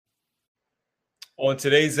On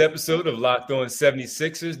today's episode of Locked On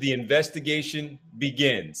 76ers, the investigation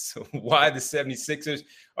begins. Why the 76ers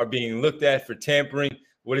are being looked at for tampering.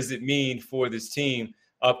 What does it mean for this team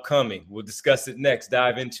upcoming? We'll discuss it next.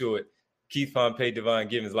 Dive into it. Keith Pompey, Devon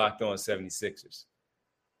Givens, Locked On 76ers.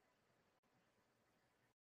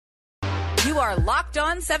 You are Locked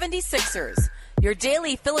On 76ers, your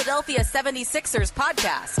daily Philadelphia 76ers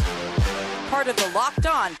podcast. Part of the Locked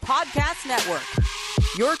On Podcast Network.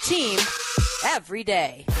 Your team every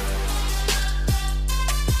day.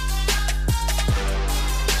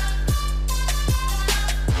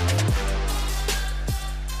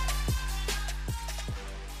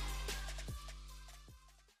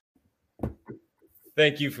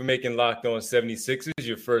 Thank you for making Locked On 76ers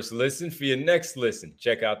your first listen. For your next listen,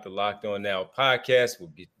 check out the Locked On Now podcast. We'll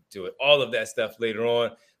get to it, all of that stuff later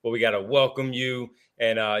on. But we got to welcome you.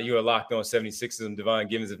 And you are Locked On 76ers. I'm Devon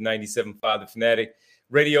Givens of 97.5 The Fanatic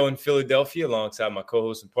Radio in Philadelphia, alongside my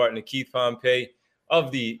co-host and partner, Keith Pompey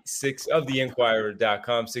of the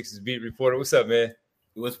Inquirer.com, Sixers beat reporter. What's up, man?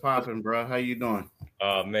 What's popping, bro? How you doing?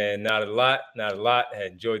 Man, not a lot. I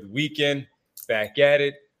enjoyed the weekend. Back at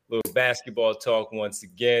it. A little basketball talk once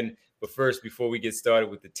again. But first, before we get started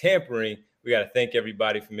with the tampering, we got to thank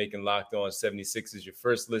everybody for making Locked On 76ers your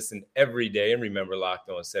first listen every day. And remember, Locked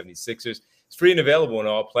On 76ers is free and available on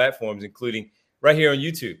all platforms, including right here on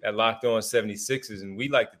YouTube at Locked On 76ers. And we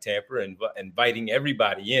like to tamper and inviting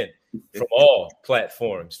everybody in from all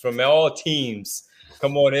platforms, from all teams.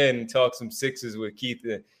 Come on in and talk some Sixers with Keith,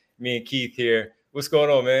 me and Keith here. What's going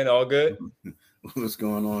on, man? All good? What's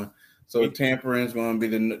going on? So tampering is going to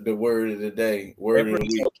be the word of the day. Word of the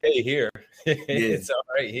week. Okay here. It's all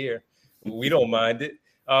right here. We don't mind it.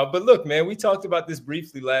 But look, man, we talked about this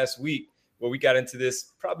briefly last week where we got into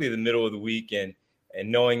this probably the middle of the week and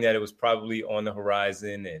knowing that it was probably on the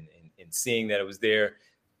horizon and seeing that it was there.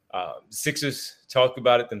 Sixers talked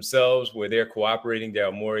about it themselves where they're cooperating.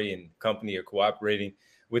 Daryl Morey and company are cooperating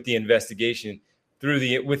with the investigation with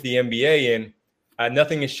the NBA. And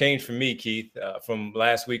nothing has changed for me, Keith, from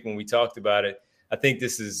last week when we talked about it. I think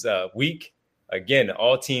this is week. Again,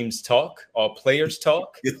 all teams talk, all players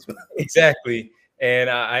talk. Exactly. And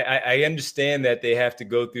I understand that they have to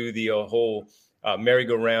go through the whole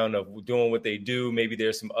merry-go-round of doing what they do. Maybe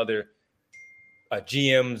there's some other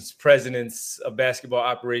GMs, presidents of basketball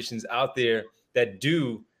operations out there that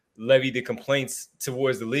do levy the complaints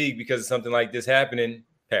towards the league because of something like this happening,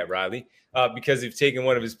 Pat Riley, because they've taken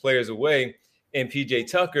one of his players away and PJ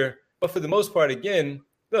Tucker. But for the most part, again,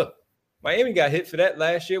 look, Miami got hit for that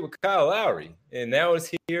last year with Kyle Lowry. And now it's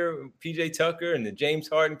here, PJ Tucker and the James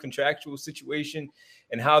Harden contractual situation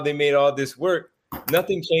and how they made all this work.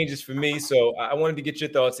 Nothing changes for me. So I wanted to get your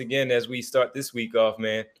thoughts again as we start this week off,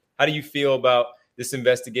 man. How do you feel about this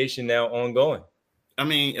investigation now ongoing? I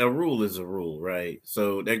mean, a rule is a rule, right?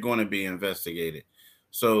 So they're going to be investigated.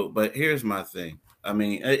 So, but here's my thing. I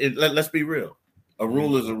mean, let's be real. A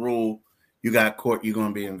rule is a rule. You got court, you're going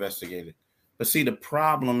to be investigated. But see, the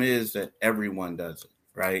problem is that everyone does it,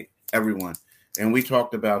 right? Everyone. And we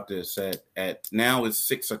talked about this at now it's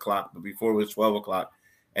 6 o'clock, but before it was 12 o'clock.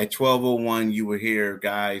 At 12:01, you were here,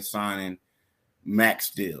 guys signing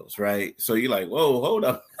max deals, right? So you're like, whoa, hold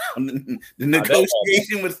up. The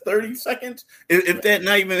negotiation was 30 seconds. If that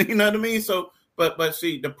not even, you know what I mean? So, but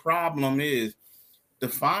see, the problem is the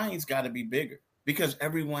fines got to be bigger because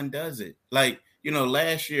everyone does it. Like, you know,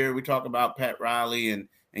 last year we talked about Pat Riley and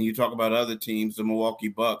you talk about other teams, the Milwaukee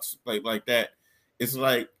Bucks, like that. It's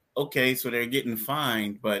like, okay, so they're getting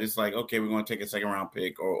fined, but it's like, okay, we're going to take a second round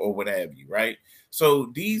pick or what have you, right? So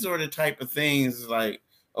these are the type of things like,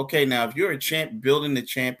 okay, now if you're building the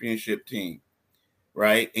championship team,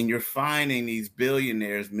 right, and you're finding these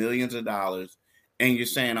billionaires millions of dollars and you're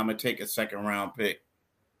saying, I'm going to take a second round pick.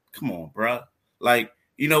 Come on, bro. Like,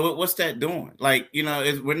 you know, what's that doing? Like, you know,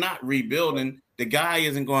 we're not rebuilding. The guy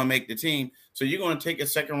isn't going to make the team. So you're going to take a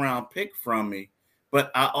second round pick from me.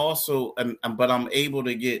 But I also I'm able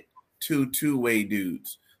to get two-way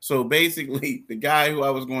dudes. So basically, the guy who I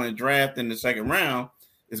was going to draft in the second round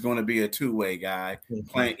is going to be a two-way guy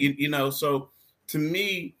playing. You know, so to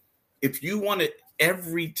me, if you want it,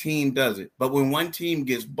 every team does it. But when one team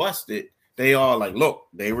gets busted, they all like, look,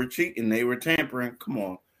 they were cheating, they were tampering. Come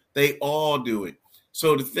on, they all do it.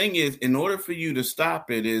 So the thing is, in order for you to stop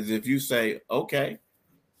it, is if you say, okay,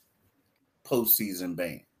 postseason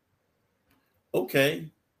ban. Okay,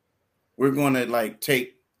 we're going to like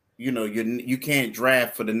take, you know, you can't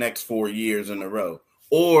draft for the next 4 years in a row.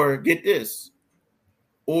 Or get this,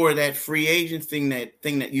 or that free agent thing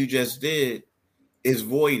that you just did is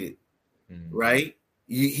voided, right?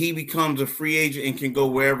 He becomes a free agent and can go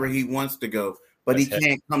wherever he wants to go, but he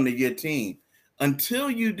can't come to your team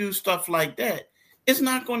until you do stuff like that, it's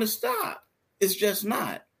not going to stop. It's just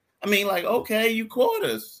not. I mean, like, okay, you caught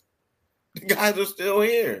us. The guys are still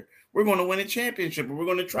here. We're going to win a championship, or we're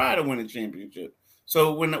going to try to win a championship.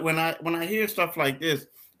 So when I hear stuff like this,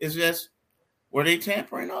 it's just, were they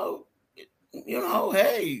tampering? Oh,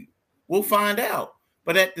 hey, we'll find out.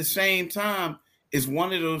 But at the same time, it's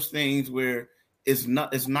one of those things where it's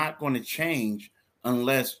not going to change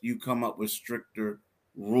unless you come up with stricter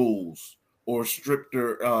rules or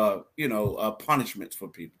stricter, punishments for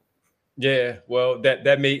people. Yeah, well,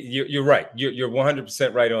 you're right. You're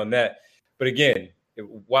 100% right on that. But again,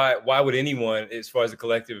 why would anyone, as far as the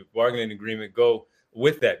collective bargaining agreement, go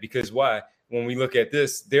with that? Because why? When we look at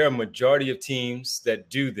this, there are a majority of teams that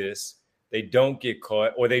do this. They don't get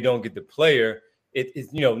caught, or they don't get the player.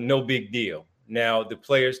 It's no big deal. Now, the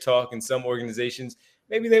players talk in some organizations,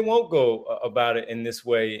 maybe they won't go about it in this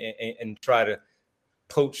way and try to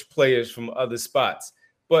poach players from other spots.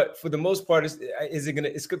 But for the most part,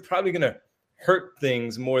 it's probably going to hurt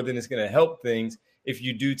things more than it's going to help things if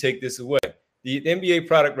you do take this away. The NBA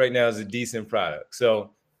product right now is a decent product.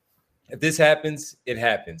 So if this happens, it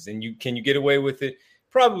happens. And can you get away with it?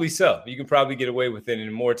 Probably so. You can probably get away with it,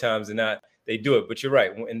 and more times than not, they do it. But you're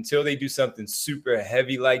right. Until they do something super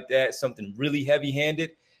heavy like that, something really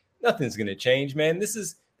heavy-handed, nothing's going to change, man. This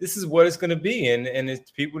is what it's going to be. And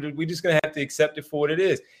it's we're just going to have to accept it for what it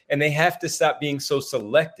is. And they have to stop being so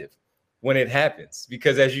selective when it happens.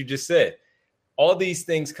 Because as you just said, all these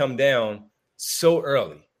things come down so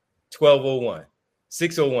early, 12:01,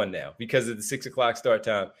 6:01 now, because of the 6 o'clock start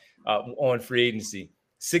time on free agency,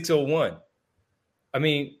 6:01. I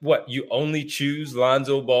mean, what, you only choose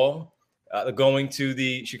Lonzo Ball going to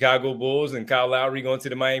the Chicago Bulls and Kyle Lowry going to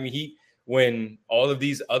the Miami Heat when all of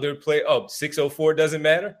these other 6:04 doesn't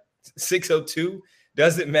matter? 6:02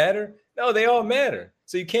 doesn't matter? No, they all matter.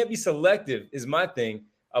 So you can't be selective is my thing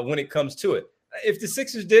when it comes to it. If the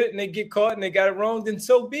Sixers did it and they get caught and they got it wrong, then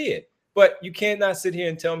so be it. But you cannot sit here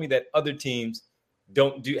and tell me that other teams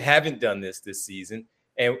haven't done this season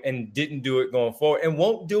and didn't do it going forward and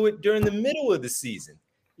won't do it during the middle of the season.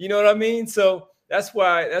 You know what I mean? So that's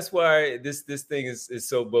why this thing is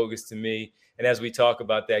so bogus to me. And as we talk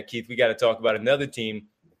about that, Keith, we got to talk about another team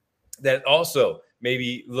that also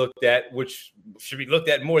maybe looked at, which should be looked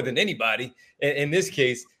at more than anybody in this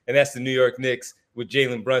case, and that's the New York Knicks with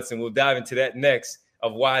Jalen Brunson. We'll dive into that next,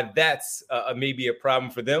 of why that's maybe a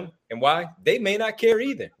problem for them and why they may not care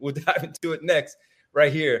either. We'll dive into it next,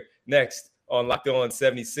 right here, next on Locked On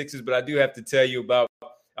 76ers. But I do have to tell you about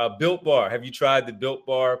Built Bar. Have you tried the Built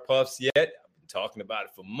Bar Puffs yet? I've been talking about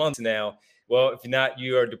it for months now. Well, if you're not,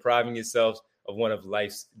 you are depriving yourselves of one of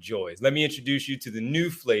life's joys. Let me introduce you to the new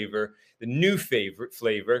flavor, the new favorite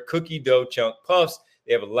flavor, Cookie Dough Chunk Puffs.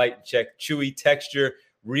 They have a light, chewy texture,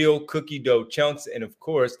 real cookie dough chunks, and of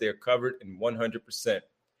course, they're covered in 100%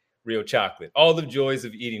 real chocolate. All the joys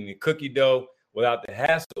of eating the cookie dough without the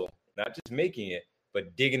hassle, not just making it,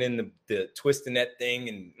 but digging in the twisting that thing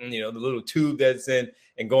and the little tube that's in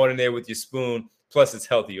and going in there with your spoon. Plus, it's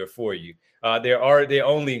healthier for you. They're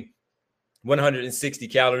only 160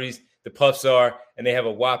 calories. The puffs are, and they have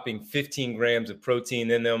a whopping 15 grams of protein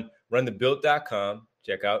in them. Run to built.com.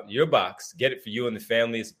 Check out your box. Get it for you and the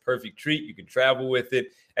family. It's a perfect treat. You can travel with it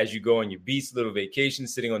as you go on your beach, little vacation,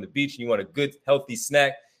 sitting on the beach, and you want a good, healthy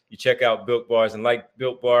snack. You check out Built Bars. And like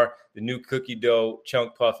Built Bar, the new cookie dough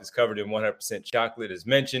chunk puff is covered in 100% chocolate, as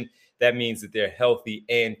mentioned. That means that they're healthy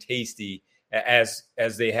and tasty as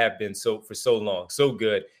they have been for so long. So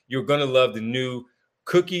good. You're going to love the new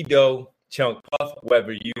cookie dough chunk puff,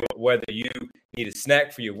 whether you need a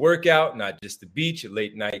snack for your workout, not just the beach, a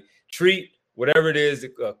late night treat, whatever it is,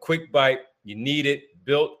 a quick bite, you need it.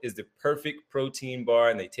 Built is the perfect protein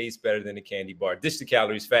bar, and they taste better than a candy bar. Dish the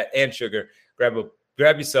calories, fat, and sugar.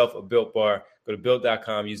 Grab yourself a Built Bar. Go to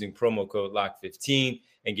built.com using promo code LOCKED15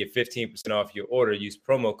 and get 15% off your order. Use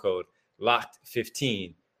promo code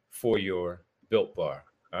LOCKED15 for your Built Bar.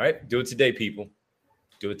 All right? Do it today, people.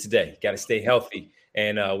 Do it today. Got to stay healthy.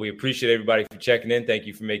 And we appreciate everybody for checking in. Thank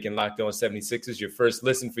you for making Locked On 76ers your first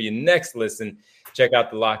listen. For your next listen, check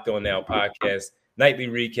out the Locked On Now podcast. Nightly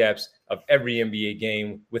recaps of every NBA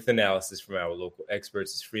game with analysis from our local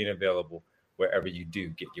experts. It's free and available wherever you do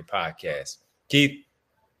get your podcast. Keith,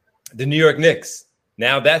 the New York Knicks.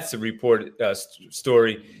 Now that's a reported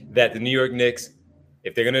story that the New York Knicks,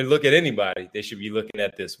 if they're going to look at anybody, they should be looking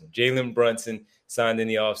at this one. Jalen Brunson signed in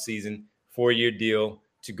the offseason, 4-year deal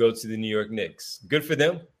to go to the New York Knicks. Good for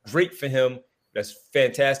them. Great for him. That's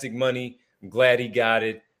fantastic money. I'm glad he got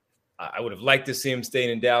it. I would have liked to see him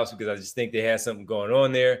staying in Dallas because I just think they had something going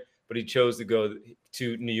on there, but he chose to go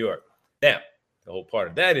to New York. Now, The whole part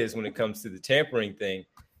of that is when it comes to the tampering thing,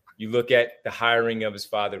 you look at the hiring of his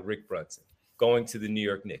father, Rick Brunson, going to the New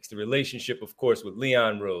York Knicks, the relationship, of course, with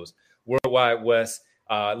Leon Rose, Worldwide West.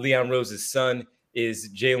 Leon Rose's son is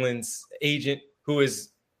Jalen's agent,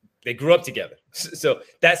 they grew up together. So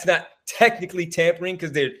that's not technically tampering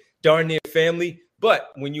because they're darn near family. But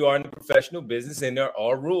when you are in the professional business and there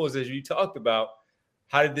are rules, as you talked about,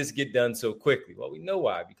 how did this get done so quickly? Well, we know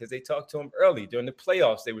why, because they talked to him early during the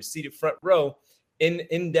playoffs. They were seated front row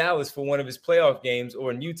in Dallas for one of his playoff games,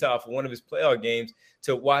 or in Utah for one of his playoff games,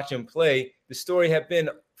 to watch him play. The story had been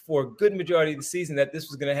for a good majority of the season that this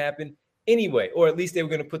was going to happen anyway, or at least they were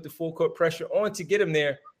going to put the full court pressure on to get him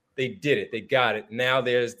there. They did it. They got it. Now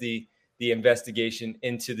there's the investigation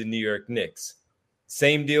into the New York Knicks.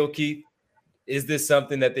 Same deal, Keith. Is this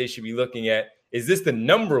something that they should be looking at? Is this the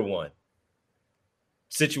number one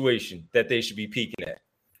situation that they should be peeking at?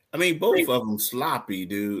 I mean, both of them sloppy,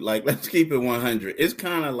 dude. Like, let's keep it 100. It's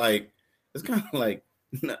kind of like,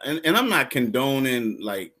 and I'm not condoning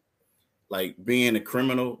like being a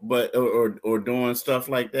criminal, but or doing stuff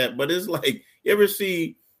like that. But it's like, you ever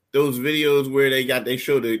see those videos where they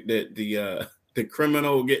show the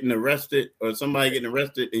criminal getting arrested or somebody getting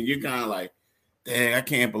arrested, and you're kind of like, dang, I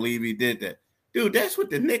can't believe he did that, dude. That's what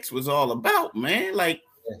the Knicks was all about, man. Like,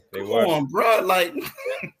 come on, bro. Like,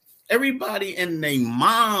 everybody and their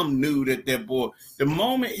mom knew that boy, the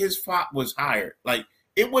moment his father was hired, like,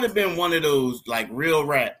 it would have been one of those, like, real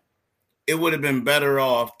rap. It would have been better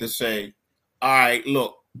off to say, all right,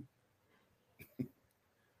 look, all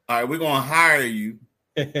right, we're going to hire you,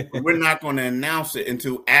 but we're not going to announce it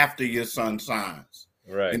until after your son signs.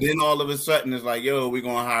 Right. And then all of a sudden it's like, yo, we're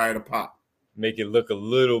going to hire the pop. Make it look a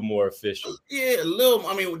little more official. Yeah, a little.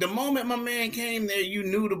 I mean, the moment my man came there, you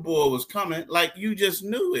knew the boy was coming. Like, you just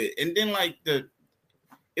knew it. And then, like,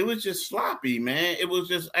 it was just sloppy, man. It was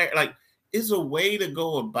just, like, it's a way to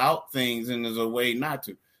go about things and there's a way not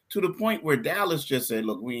to. To the point where Dallas just said,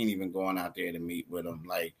 look, we ain't even going out there to meet with them.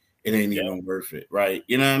 Like, it ain't even worth it, right?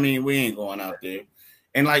 You know what I mean? We ain't going out there.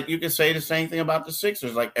 And, like, you can say the same thing about the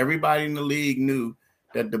Sixers. Like, everybody in the league knew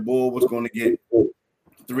that the boy was going to get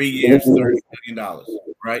 3 years, $30 million,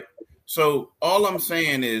 right? So all I'm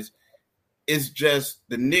saying is, it's just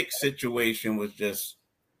the Knicks situation was just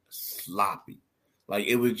sloppy. Like,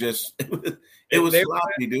 it was just, it was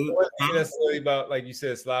sloppy, dude. It wasn't necessarily about, like you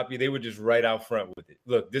said, sloppy. They were just right out front with it.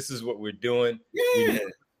 Look, this is what we're doing. Yeah.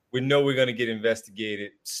 We know we're going to get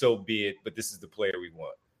investigated. So be it. But this is the player we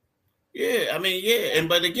want. Yeah, I mean, yeah.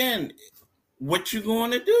 But again, what you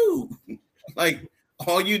going to do? Like,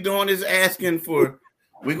 all you doing is asking for,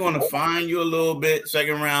 we're going to fine you a little bit,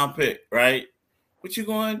 second round pick, right? What you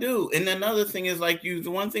going to do? And another thing is, like, the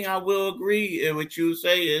one thing I will agree in what you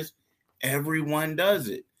say is everyone does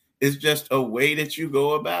it. It's just a way that you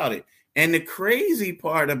go about it. And the crazy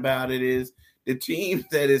part about it is the teams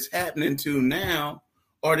that it's happening to now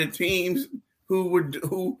are the teams who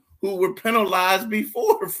were penalized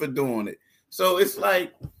before for doing it. So it's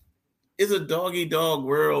like, it's a doggy dog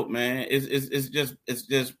world, man. It's just.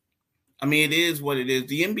 I mean, it is what it is.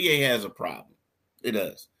 The NBA has a problem. It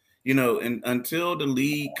does. You know, and until the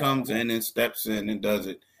league comes in and steps in and does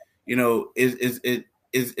it, you know,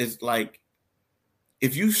 it's like,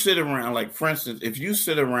 if you sit around, like, for instance, if you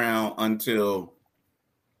sit around until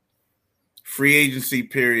free agency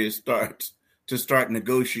period starts to start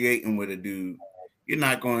negotiating with a dude, you're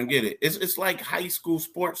not going to get it. It's like high school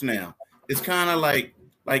sports now. It's kind of like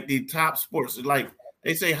the top sports. It's like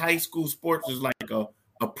they say high school sports is like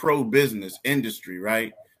a pro business industry,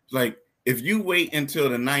 right? Like, if you wait until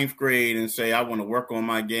the 9th grade and say, I want to work on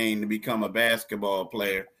my game to become a basketball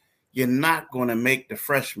player, you're not going to make the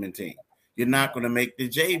freshman team. You're not going to make the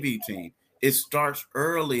JV team. It starts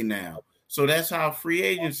early now. So that's how free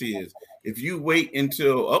agency is. If you wait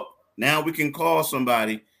until, now we can call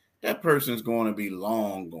somebody, that person's going to be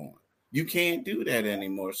long gone. You can't do that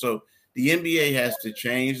anymore. So the NBA has to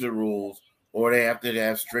change the rules, or they have to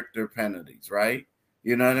have stricter penalties, right?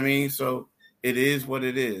 You know what I mean? So it is what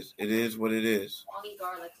it is. It is what it is.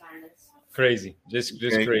 Crazy. Just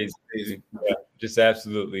crazy. Yeah, just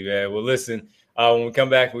absolutely, man. Well, listen, when we come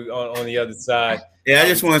back on the other side. Yeah, I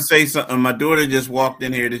just want to say something. My daughter just walked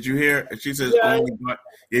in here. Did you hear? She says, yeah,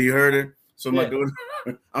 you heard her? So my daughter,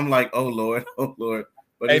 I'm like, oh, Lord.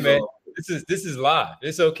 But hey, man, this is live.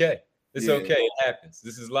 It's okay. It's okay. It happens.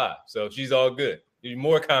 This is live. So she's all good.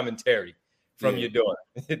 More commentary from your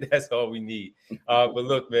daughter. That's all we need. But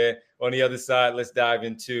look, man, on the other side, let's dive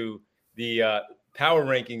into the power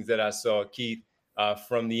rankings that I saw, Keith,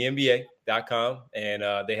 from the NBA.com. And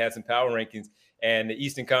they had some power rankings. And the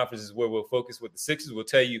Eastern Conference is where we'll focus with the Sixers. We'll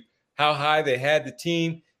tell you how high they had the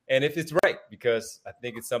team and if it's right, because I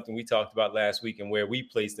think it's something we talked about last week and where we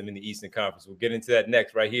placed them in the Eastern Conference. We'll get into that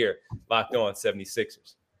next right here. Locked On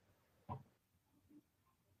 76ers.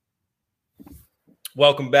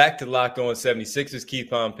 Welcome back to Locked On 76ers. Keith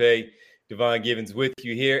Pompey, Devon Givens with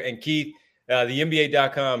you here. And Keith, the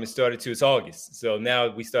NBA.com has started to, it's August. So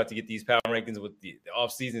now we start to get these power rankings with the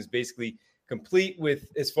offseason is basically complete with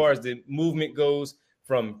as far as the movement goes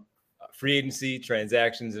from free agency,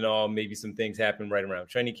 transactions and all. Maybe some things happen right around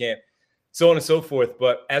training camp, so on and so forth.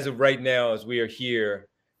 But as of right now, as we are here,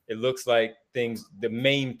 it looks like the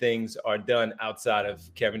main things are done outside of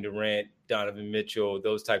Kevin Durant, Donovan Mitchell,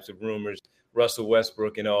 those types of rumors, Russell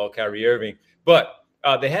Westbrook and all, Kyrie Irving. But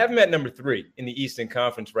they have them at number 3 in the Eastern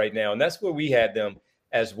Conference right now, and that's where we had them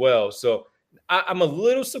as well. So I'm a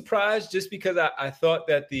little surprised just because I thought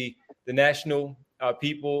that the national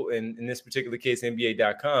people, and in this particular case,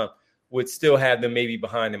 NBA.com, would still have them maybe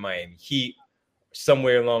behind the Miami Heat,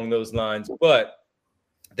 somewhere along those lines. But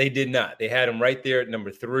they did not. They had them right there at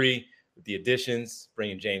number 3 with the additions,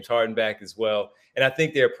 bringing James Harden back as well. And I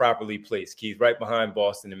think they're properly placed, Keith, right behind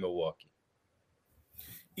Boston and Milwaukee.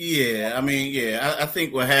 Yeah, I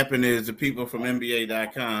think what happened is the people from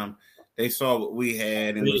NBA.com, they saw what we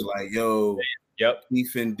had and was like, yo, yep.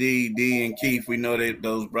 Keith and D and Keith, we know that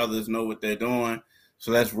those brothers know what they're doing,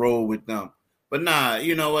 so let's roll with them. But nah,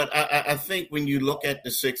 you know what? I think when you look at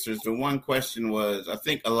the Sixers, the one question was, I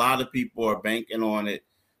think a lot of people are banking on it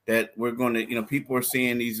that we're going to, people are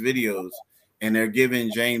seeing these videos and they're giving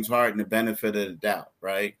James Harden the benefit of the doubt,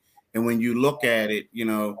 right? And when you look at it,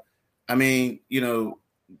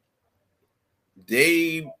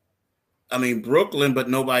 Brooklyn, but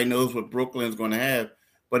nobody knows what Brooklyn's going to have.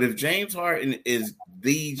 But if James Harden is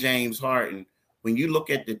the James Harden, when you look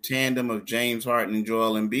at the tandem of James Harden and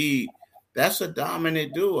Joel Embiid, that's a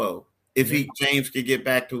dominant duo if James could get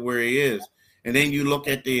back to where he is. And then you look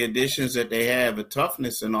at the additions that they have, the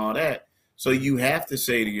toughness and all that. So you have to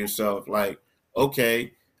say to yourself, like,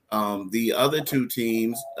 okay, the other 2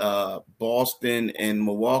 teams, Boston and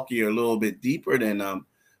Milwaukee, are a little bit deeper than them.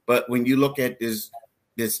 But when you look at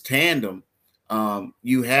this tandem,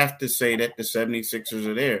 you have to say that the 76ers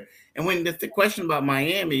are there. And when the question about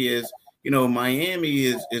Miami is, Miami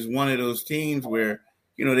is one of those teams where,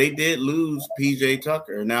 they did lose PJ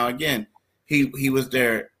Tucker. Now, again, he was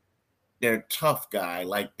their tough guy,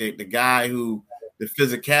 like the guy who the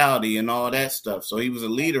physicality and all that stuff. So he was a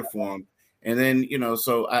leader for him. And then,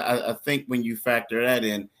 so I think when you factor that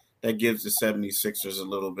in, that gives the 76ers a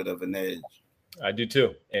little bit of an edge. I do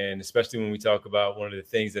too. And especially when we talk about one of the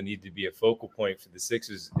things that need to be a focal point for the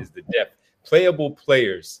Sixers is the depth. Playable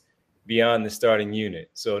players beyond the starting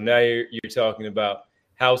unit. So now you're talking about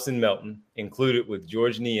House and Melton, included with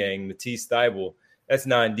George Niang, Matisse Thybulle. That's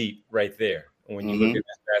 9 deep right there when you look at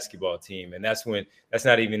that basketball team. And that's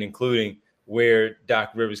not even including where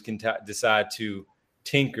Doc Rivers can decide to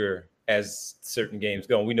tinker as certain games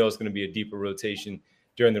go. And we know it's going to be a deeper rotation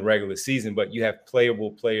during the regular season, but you have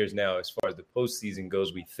playable players now as far as the postseason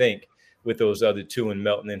goes, we think, with those other 2 in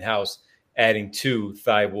Melton and House, adding to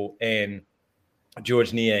Thybulle and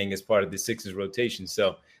George Niang as part of the Sixers rotation.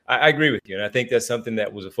 So I agree with you. And I think that's something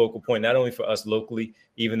that was a focal point, not only for us locally,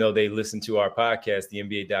 even though they listened to our podcast, the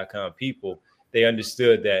NBA.com people, they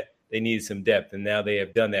understood that they needed some depth. And now they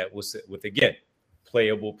have done that with again,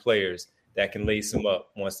 playable players that can lace them up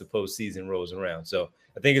once the postseason rolls around. So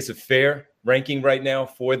I think it's a fair ranking right now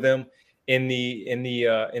for them in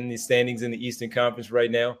the standings in the Eastern Conference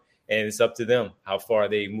right now. And it's up to them how far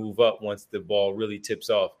they move up once the ball really tips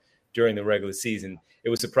off during the regular season. It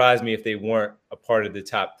would surprise me if they weren't a part of the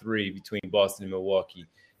top 3 between Boston and Milwaukee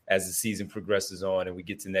as the season progresses on and we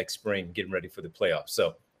get to next spring, getting ready for the playoffs.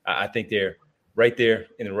 So I think they're right there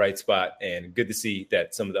in the right spot, and good to see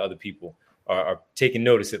that some of the other people are taking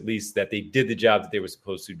notice, at least, that they did the job that they were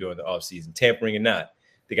supposed to during the offseason, tampering or not.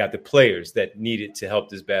 They got the players that needed to help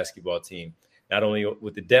this basketball team, not only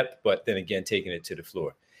with the depth, but then again, taking it to the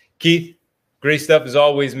floor. Keith, great stuff as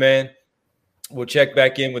always, man. We'll check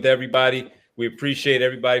back in with everybody. We appreciate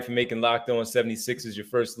everybody for making Locked On 76ers your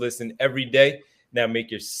first listen every day. Now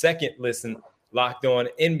make your second listen Locked On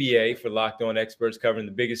NBA for Locked On experts covering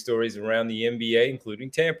the biggest stories around the NBA,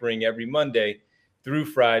 including tampering, every Monday through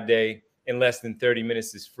Friday in less than 30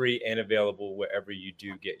 minutes. Is free and available wherever you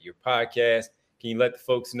do get your podcast. Can you let the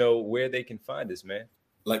folks know where they can find us, man?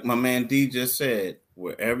 Like my man D just said,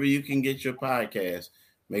 wherever you can get your podcast,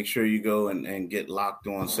 make sure you go and get Locked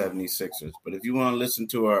On 76ers. But if you want to listen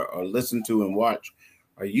to and watch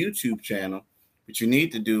our YouTube channel, what you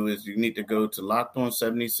need to do is you need to go to Locked On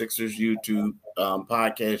 76ers YouTube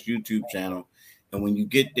podcast YouTube channel. And when you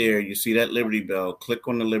get there, you see that Liberty Bell, click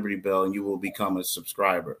on the Liberty Bell and you will become a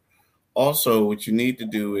subscriber. Also, what you need to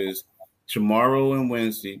do is tomorrow and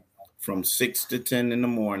Wednesday from 6 to 10 in the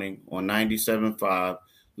morning on 97.5,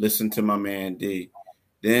 listen to my man D.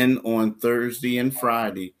 Then on Thursday and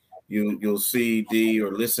Friday, you'll see D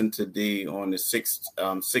or listen to D on the 6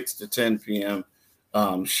 to 10 p.m.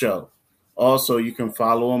 Show. Also, you can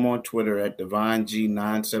follow him on Twitter at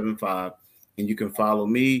DivineG975, and you can follow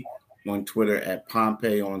me on Twitter at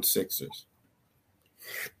Pompey on Sixers.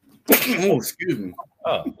 Oh, excuse me.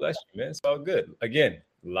 Oh, bless you, man. It's all good. Again,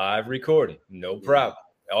 live recording, no problem.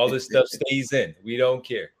 All this stuff stays in. We don't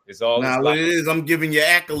care. It's all. Nah, what it is, I'm giving you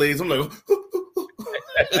accolades. I'm like,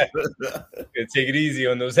 take it easy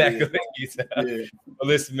on those accolades. Yeah. Well,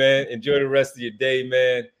 listen, man. Enjoy the rest of your day,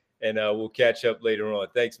 man. And we'll catch up later on.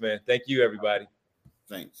 Thanks, man. Thank you, everybody.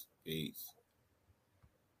 Thanks. Peace.